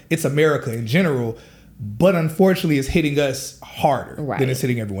 No, it's America in general, but unfortunately it's hitting us harder than it's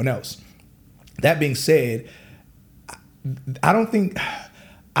hitting everyone else. That being said, I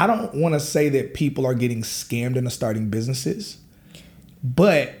don't want to say that people are getting scammed into starting businesses,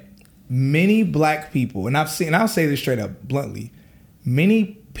 but many Black people, and I'll say this straight up bluntly,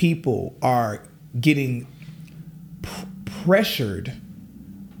 many people are getting pressured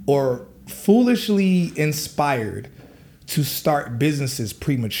or foolishly inspired to start businesses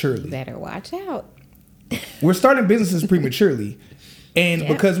prematurely. Better watch out. We're starting businesses prematurely. And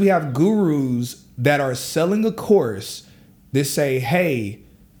because we have gurus that are selling a course that say, hey,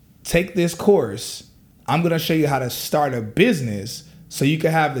 take this course. I'm going to show you how to start a business so you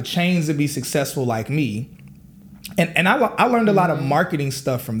can have the chains to be successful like me. And I learned a lot of marketing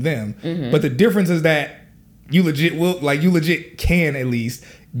stuff from them. But the difference is that you legit can at least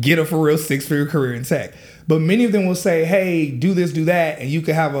get a for real 6-figure career in tech. But many of them will say, hey, do this, do that, and you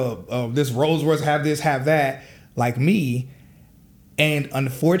can have this Rolls Royce, have this, have that, like me. And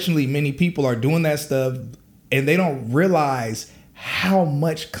unfortunately, many people are doing that stuff, and they don't realize how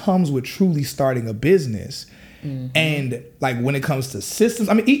much comes with truly starting a business. And like when it comes to systems,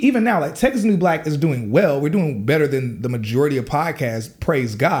 I mean, even now, like Tech is the New Black is doing well. We're doing better than the majority of podcasts,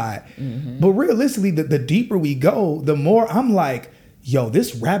 praise God. But realistically, the deeper we go, the more I'm like, yo,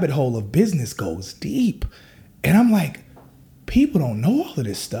 this rabbit hole of business goes deep. And I'm like, people don't know all of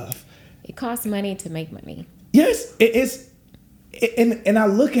this stuff. It costs money to make money. Yes, and I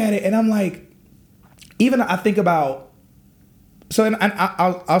look at it and I'm like, even I think about, so and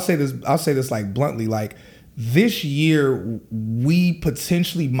I'll say this like bluntly, like this year we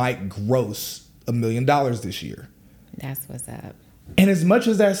potentially might gross $1 million this year. That's what's up. And as much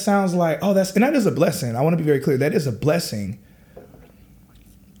as that sounds like, that is a blessing. I want to be very clear. That is a blessing.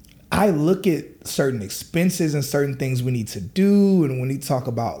 I look at certain expenses and certain things we need to do. And when we talk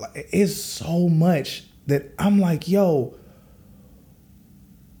about, like, it's so much that I'm like, yo,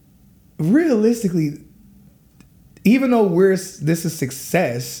 realistically, even though this is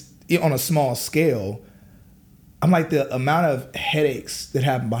success on a small scale, I'm like, the amount of headaches that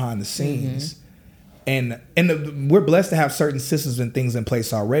happen behind the scenes. And we're blessed to have certain systems and things in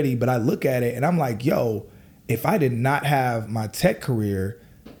place already. But I look at it and I'm like, yo, if I did not have my tech career,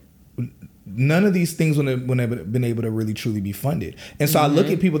 none of these things would have been able to really truly be funded. And so I look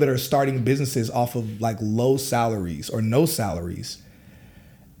at people that are starting businesses off of like low salaries or no salaries.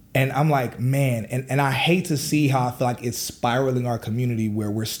 And I'm like, man, and I hate to see how I feel like it's spiraling our community where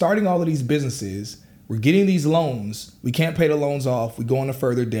we're starting all of these businesses, we're getting these loans, we can't pay the loans off, we go into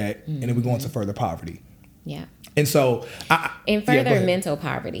further debt, and then we go into further poverty. Yeah. And so, and further mental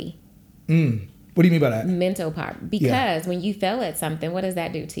poverty. What do you mean by that? Mental poverty. Because when you fail at something, what does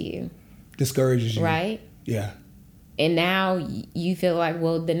that do to you? Discourages you. Right? Yeah. And now you feel like,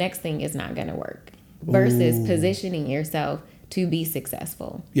 well, the next thing is not going to work. Versus positioning yourself to be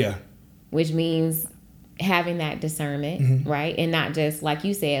successful. Yeah. Which means having that discernment, right? And not just, like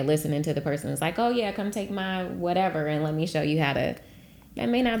you said, listening to the person who's like, oh, yeah, come take my whatever and let me show you how to. That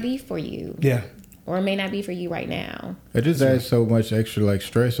may not be for you. Yeah. Or it may not be for you right now. It just adds so much extra like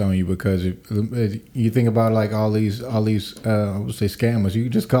stress on you because if you think about like all these I would say scammers. You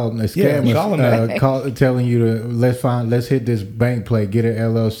just call them scammers. Telling you to let's hit this bank play, get an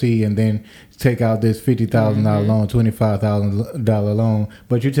LLC, and then take out this $50,000 loan, $25,000 loan.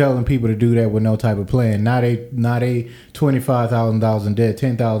 But you're telling people to do that with no type of plan. Not a $25,000 in debt,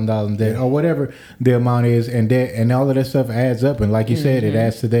 $10,000 in debt, or whatever the amount is, and all of that stuff adds up. And like you said, it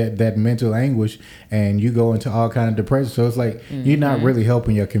adds to that mental anguish, and you go into all kind of depression. So it's like you're not really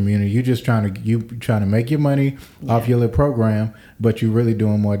helping your community. You're just trying to make your money off your little program, but you're really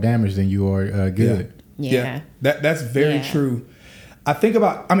doing more damage than you are good. Yeah. That's very true. I think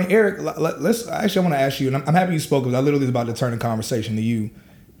about, Eric, let's actually, I want to ask you, and I'm happy you spoke, because I literally was about to turn the conversation to you.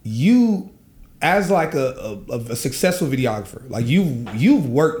 You, as like a successful videographer, like you've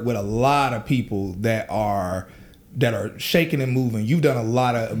worked with a lot of people that are shaking and moving. You've done a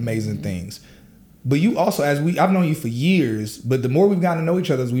lot of amazing things. But you also, I've known you for years, but the more we've gotten to know each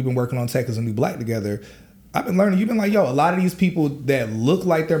other as we've been working on Tech as a New Black together, I've been learning, you've been like, yo, a lot of these people that look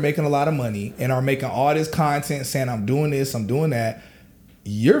like they're making a lot of money and are making all this content saying, I'm doing this, I'm doing that.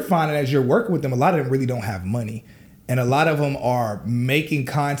 You're finding as you're working with them, a lot of them really don't have money. And a lot of them are making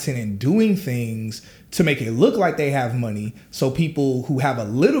content and doing things to make it look like they have money. So people who have a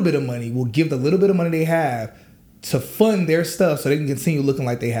little bit of money will give the little bit of money they have to fund their stuff so they can continue looking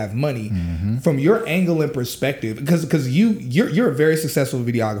like they have money. From your angle and perspective, because you're a very successful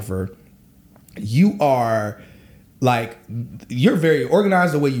videographer. You are like, you're very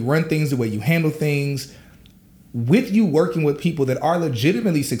organized, the way you run things, the way you handle things. With you working with people that are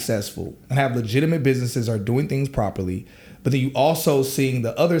legitimately successful and have legitimate businesses, are doing things properly, but then you also seeing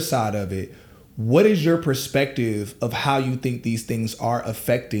the other side of it, what is your perspective of how you think these things are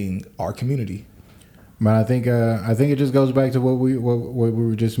affecting our community? But I think it just goes back to what we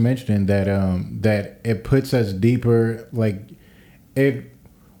were just mentioning, that it puts us deeper. Like we're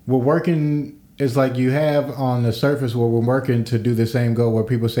working. It's like you have on the surface where we're working to do the same goal, where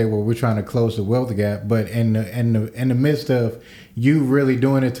people say, well, we're trying to close the wealth gap. But in the midst of you really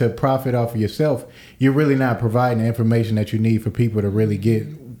doing it to profit off of yourself, you're really not providing the information that you need for people to really get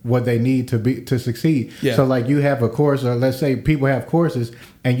what they need to succeed. Yeah. So like you have a course, or let's say people have courses,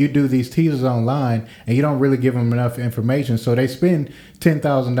 and you do these teasers online and you don't really give them enough information. So they spend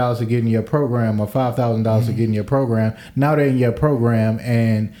 $10,000 to get in your program, or $5,000 to get in your program. Now they're in your program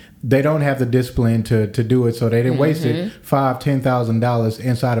and they don't have the discipline to do it. So they didn't waste it $5,000-$10,000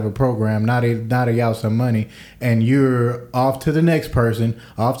 inside of a program. Now they out some money, and you're off to the next person,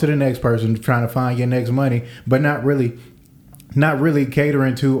 trying to find your next money, but not really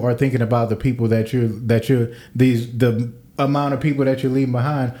catering to or thinking about the people the amount of people that you're leaving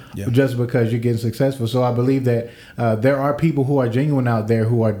behind just because you're getting successful. So I believe that there are people who are genuine out there,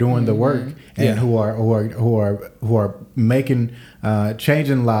 who are doing the work, and who are making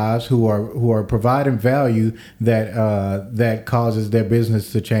changing lives, who are providing value that causes their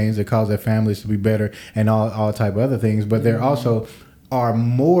business to change, that causes their families to be better, and all type of other things. But there also are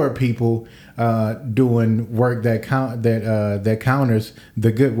more people doing work that counters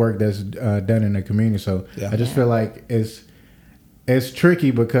the good work that's done in the community. So I just feel like it's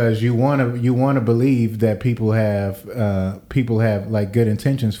tricky, because you want to believe that people have like good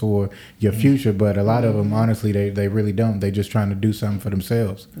intentions for your future, but a lot of them, honestly, they really don't. They're just trying to do something for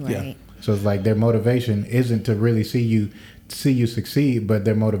themselves. Right. Yeah. So it's like their motivation isn't to really see you succeed, but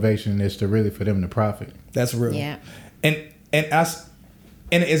their motivation is to really for them to profit. That's real. Yeah. And as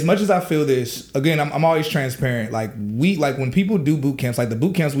much as I feel this, again, I'm always transparent. Like when people do boot camps, like the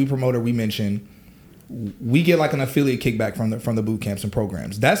boot camps we promote or we mention, we get like an affiliate kickback from the boot camps and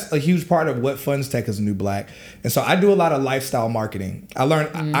programs. That's a huge part of what funds Tech as a New Black. And so I do a lot of lifestyle marketing. I learned,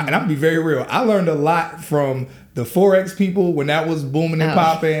 and I'm gonna be very real, I learned a lot from the Forex people when that was booming and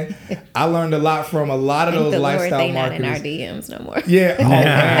popping. I learned a lot from a lot of those lifestyle marketers. Not in our DMs no more. Yeah,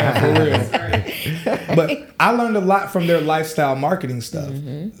 man, for real. But I learned a lot from their lifestyle marketing stuff.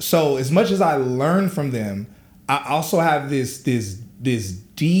 So as much as I learned from them, I also have this this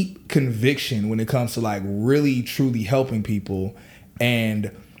deep conviction when it comes to like really truly helping people,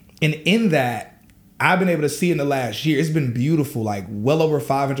 and in that, I've been able to see in the last year, it's been beautiful. Like well over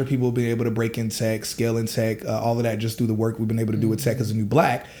 500 people have been able to break in tech, scale in tech, all of that just through the work we've been able to do with Tech as a New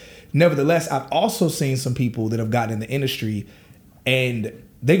Black. Nevertheless, I've also seen some people that have gotten in the industry and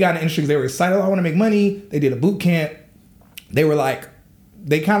they got in the industry because they were excited. Oh, I want to make money. They did a boot camp. They were like,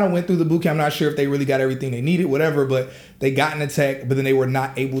 they kind of went through the boot camp. I'm not sure if they really got everything they needed, whatever, but they got into tech, but then they were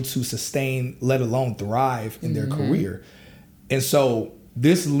not able to sustain, let alone thrive in their career. And so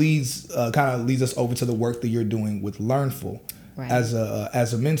this kind of leads us over to the work that you're doing with Learnful as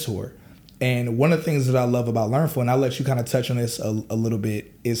a mentor. And one of the things that I love about Learnful, and I'll let you kind of touch on this a little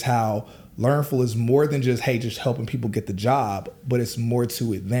bit, is how Learnful is more than just, hey, just helping people get the job, but it's more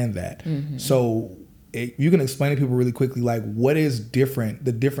to it than that. So you can explain to people really quickly, like what is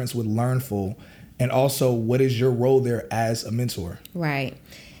the difference with Learnful, and also what is your role there as a mentor? Right.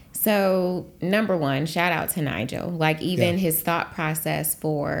 So number one, shout out to Nigel. Like even his thought process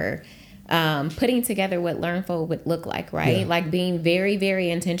for putting together what Learnful would look like, right? Yeah. Like being very,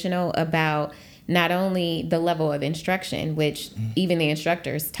 very intentional about not only the level of instruction, which even the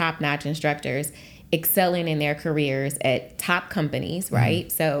instructors, top-notch instructors, excelling in their careers at top companies,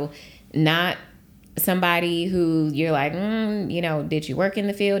 right? So not somebody who you're like, did you work in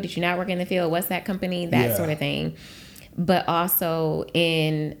the field? Did you not work in the field? What's that company? That sort of thing. But also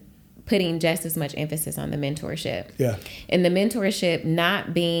in putting just as much emphasis on the mentorship. Yeah. And the mentorship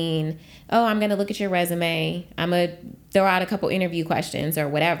not being, oh, I'm going to look at your resume. I'm going to throw out a couple interview questions or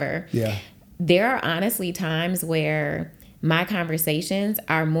whatever. Yeah. There are honestly times where my conversations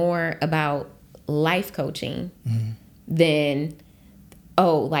are more about life coaching than,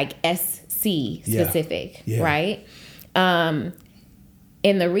 like SC specific, right? And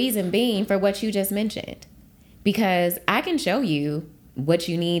the reason being for what you just mentioned, because I can show you what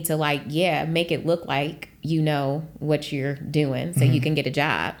you need to make it look like you know what you're doing so you can get a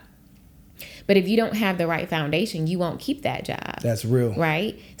job. But if you don't have the right foundation, you won't keep that job. That's real.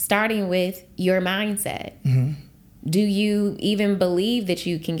 Right? Starting with your mindset. Do you even believe that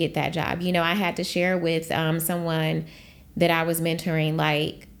you can get that job? I had to share with someone that I was mentoring,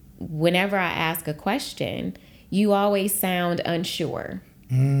 like, whenever I ask a question, you always sound unsure.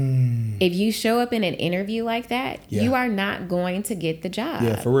 If you show up in an interview like that, you are not going to get the job.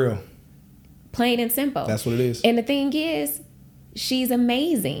 Yeah, for real. Plain and simple. That's what it is. And the thing is, she's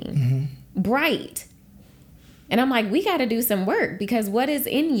amazing, bright. And I'm like, we got to do some work, because what is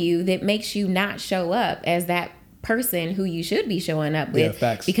in you that makes you not show up as that person who you should be showing up with? Yeah,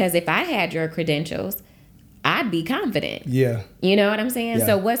 facts. Because if I had your credentials, I'd be confident. Yeah. You know what I'm saying? Yeah.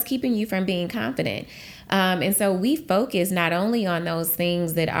 So what's keeping you from being confident? And so we focus not only on those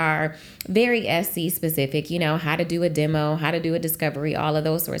things that are very SC specific, how to do a demo, how to do a discovery, all of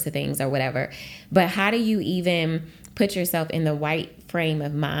those sorts of things or whatever, but how do you even put yourself in the right frame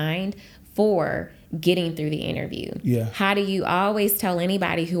of mind for getting through the interview? Yeah. How do you always tell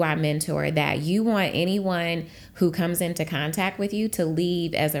anybody who I mentor that you want anyone who comes into contact with you to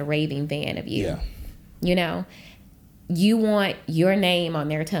leave as a raving fan of you? Yeah. You want your name on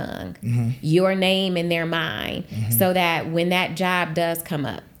their tongue, your name in their mind, so that when that job does come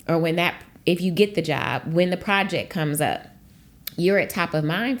up, or if you get the job, when the project comes up, you're at top of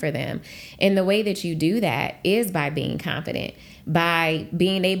mind for them. And the way that you do that is by being confident, by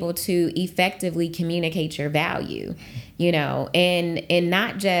being able to effectively communicate your value, and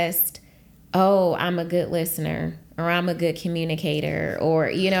not just, oh, I'm a good listener, or I'm a good communicator, or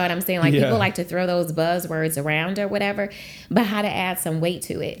you know what I'm saying? Like people like to throw those buzzwords around or whatever, but how to add some weight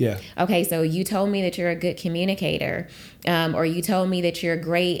to it. Yeah. Okay, so you told me that you're a good communicator, or you told me that you're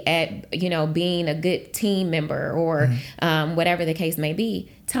great at, being a good team member, or whatever the case may be.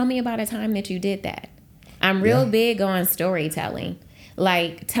 Tell me about a time that you did that. I'm real big on storytelling.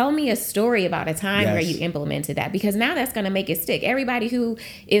 Like, tell me a story about a time where you implemented that, because now that's going to make it stick. Everybody who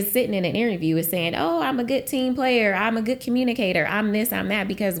is sitting in an interview is saying, oh, I'm a good team player, I'm a good communicator, I'm this, I'm that,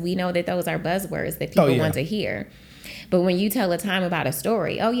 because we know that those are buzzwords that people want to hear. But when you tell a time about a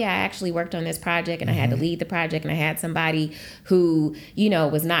story, oh, yeah, I actually worked on this project and I had to lead the project, and I had somebody who,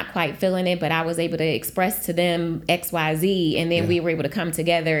 was not quite feeling it, but I was able to express to them X, Y, Z, and then we were able to come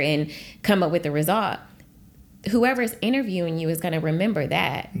together and come up with the result. Whoever's interviewing you is going to remember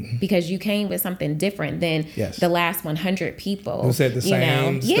that, because you came with something different than the last 100 people. Who said the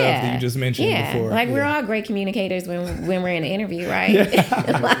same stuff that you just mentioned before. Like we're all great communicators when we're in an interview, right?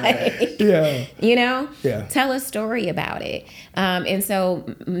 Tell a story about it. And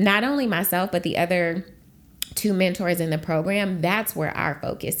so not only myself, but the other two mentors in the program, that's where our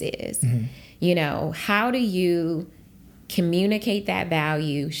focus is. How do you communicate that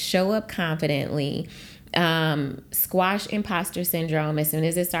value, show up confidently, squash imposter syndrome as soon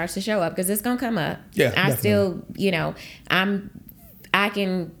as it starts to show up, because it's gonna come up. Yeah, I definitely. still, I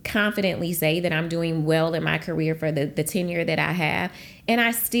can confidently say that I'm doing well in my career for the tenure that I have. And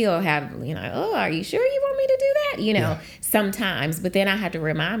I still have, oh, are you sure you want me to do that? Sometimes. But then I have to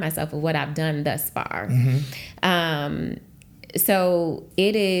remind myself of what I've done thus far. So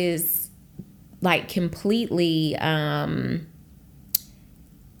it is like completely, I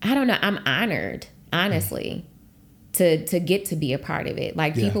don't know. I'm honored, honestly, to get to be a part of it.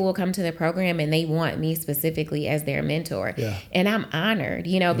 Like, people will come to the program and they want me specifically as their mentor. Yeah. And I'm honored,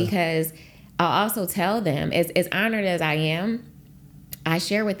 because I'll also tell them, as honored as I am, I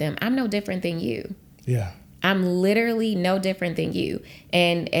share with them, I'm no different than you. Yeah. I'm literally no different than you.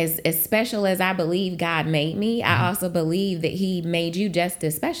 And as special as I believe God made me, I also believe that he made you just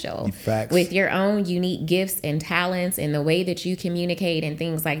as special. Facts. With your own unique gifts and talents and the way that you communicate and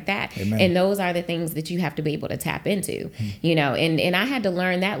things like that. Amen. And those are the things that you have to be able to tap into, and I had to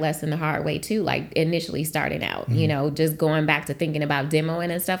learn that lesson the hard way too, like initially starting out, just going back to thinking about demoing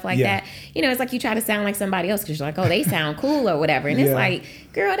and stuff like that. It's like you try to sound like somebody else because you're like, oh, they sound cool or whatever. And it's like,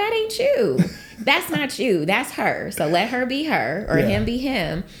 girl, that ain't you. That's not you. That's her. So let her be her or him be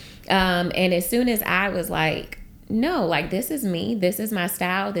him. And as soon as I was like, no, like, this is me. This is my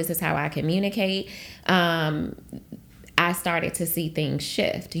style. This is how I communicate. I started to see things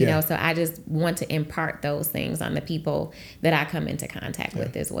shift, you know, so I just want to impart those things on the people that I come into contact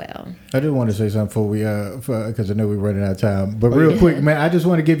with as well. I just want to say something before we, because I know we're running out of time. But real quick, man, I just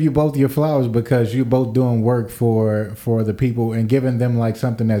want to give you both your flowers because you're both doing work for the people and giving them like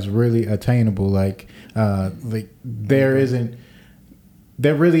something that's really attainable. Like there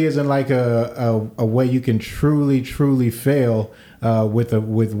really isn't like a way you can truly fail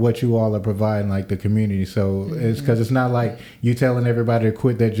with what you all are providing, like the community. So it's because it's not like you telling everybody to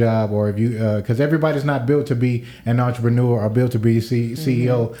quit their job, or if you because everybody's not built to be an entrepreneur or built to be a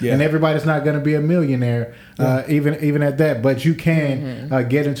CEO, and everybody's not going to be a millionaire, even at that. But you can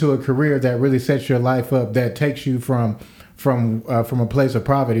get into a career that really sets your life up, that takes you from a place of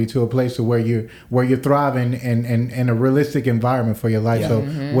poverty to a place where you're thriving in a realistic environment for your life. So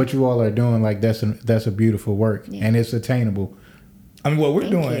what you all are doing, like that's a beautiful work, and it's attainable. I mean, what we're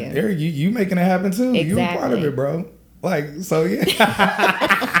Thank doing, you. Eric, you making it happen too. Exactly. You a part of it, bro. Like, so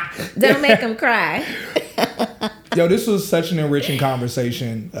yeah. Don't make them cry. Yo, this was such an enriching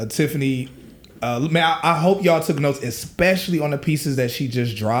conversation, Tiffany. Man, I hope y'all took notes, especially on the pieces that she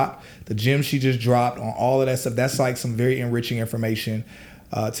just dropped, the gems she just dropped, on all of that stuff. That's like some very enriching information.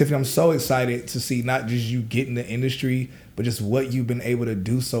 Tiffany, I'm so excited to see not just you get in the industry, but just what you've been able to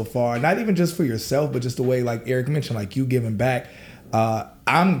do so far. Not even just for yourself, but just the way, like Eric mentioned, like you giving back.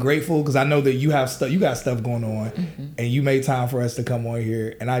 I'm grateful because I know that you got stuff going on, and you made time for us to come on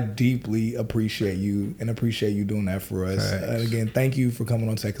here, and I deeply appreciate you and appreciate you doing that for us. And again, thank you for coming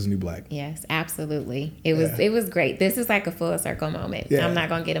on Tech is New Black. Yes, absolutely. It was great. This is like a full circle moment. Yeah. I'm not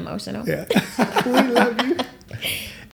gonna get emotional. Yeah. We love you.